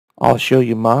I'll show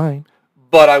you mine.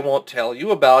 But I won't tell you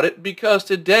about it because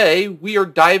today we are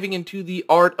diving into the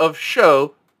art of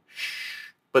show,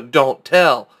 shh, but don't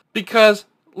tell. Because,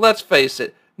 let's face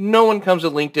it, no one comes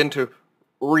to LinkedIn to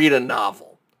read a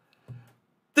novel.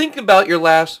 Think about your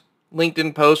last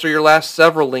LinkedIn post or your last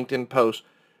several LinkedIn posts.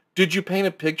 Did you paint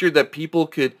a picture that people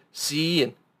could see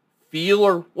and feel,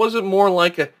 or was it more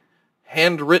like a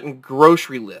handwritten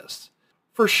grocery list?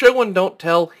 For show and don't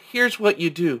tell, here's what you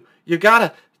do. You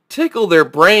gotta tickle their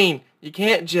brain. You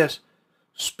can't just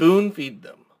spoon feed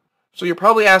them. So you're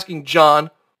probably asking,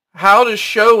 John, how does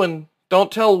show and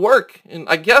don't tell work? And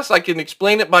I guess I can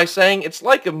explain it by saying it's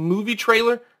like a movie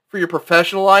trailer for your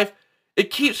professional life.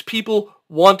 It keeps people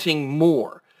wanting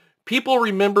more. People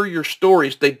remember your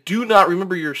stories. They do not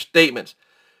remember your statements.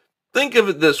 Think of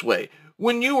it this way.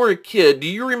 When you were a kid, do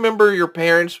you remember your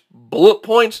parents' bullet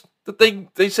points that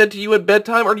they said to you at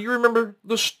bedtime? Or do you remember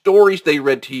the stories they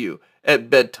read to you at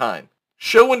bedtime?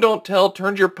 Show and don't tell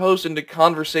turns your posts into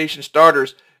conversation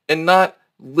starters and not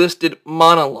listed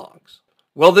monologues.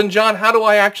 Well then, John, how do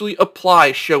I actually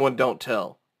apply show and don't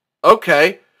tell?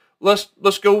 Okay, let's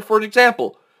go for an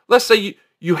example. Let's say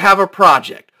you have a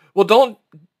project. Well, don't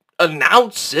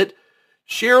announce it.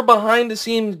 Share a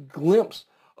behind-the-scenes glimpse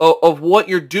of what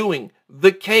you're doing,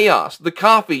 the chaos, the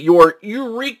coffee, your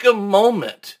eureka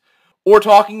moment. Or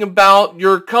talking about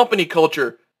your company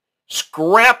culture.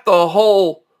 Scrap the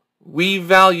whole "we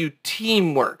value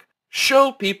teamwork."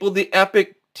 Show people the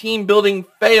epic team building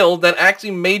fail that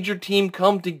actually made your team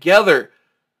come together.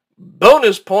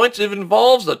 Bonus points if it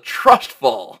involves a trust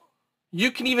fall.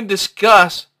 You can even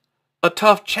discuss a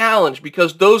tough challenge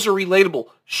because those are relatable.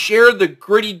 Share the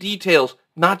gritty details,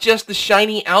 not just the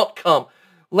shiny outcome.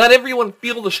 Let everyone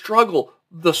feel the struggle,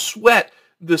 the sweat,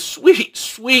 the sweet,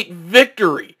 sweet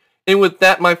victory. And with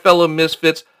that, my fellow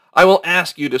misfits, I will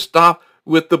ask you to stop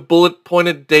with the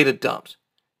bullet-pointed data dumps.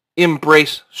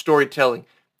 Embrace storytelling.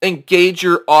 Engage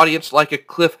your audience like a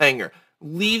cliffhanger.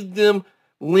 Leave them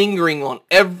lingering on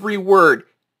every word,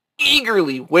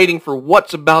 eagerly waiting for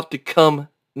what's about to come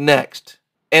next.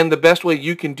 And the best way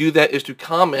you can do that is to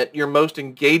comment your most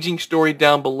engaging story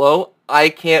down below. I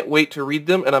can't wait to read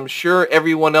them, and I'm sure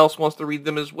everyone else wants to read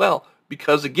them as well,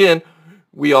 because again,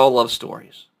 we all love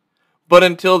stories. But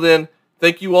until then,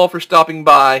 thank you all for stopping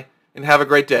by, and have a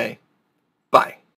great day. Bye.